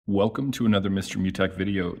Welcome to another Mr. Mutech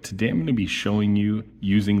video. Today I'm going to be showing you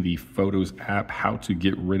using the Photos app how to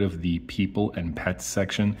get rid of the people and pets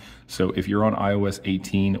section. So if you're on iOS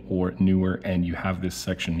 18 or newer and you have this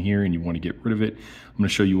section here and you want to get rid of it, I'm going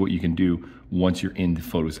to show you what you can do once you're in the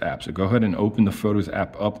Photos app. So go ahead and open the Photos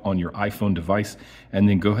app up on your iPhone device and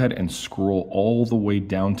then go ahead and scroll all the way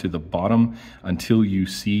down to the bottom until you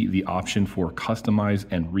see the option for customize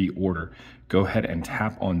and reorder. Go ahead and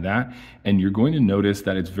tap on that and you're going to notice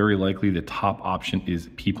that it's very likely the top option is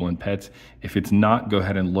people and pets. If it's not, go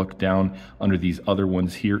ahead and look down under these other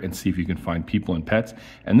ones here and see if you can find people and pets,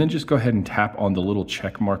 and then just go ahead and tap on the little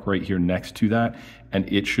check mark right here next to that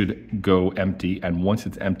and it should go empty. And once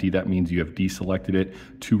it's empty, that means you have deselected it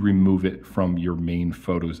to remove it from your main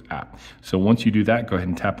Photos app. So once you do that, go ahead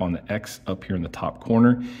and tap on the X up here in the top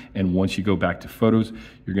corner, and once you go back to Photos,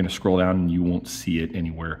 you're going to scroll down and you won't see it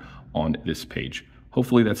anywhere on this page.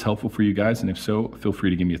 Hopefully that's helpful for you guys, and if so, feel free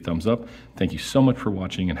to give me a thumbs up. Thank you so much for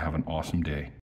watching and have an awesome day.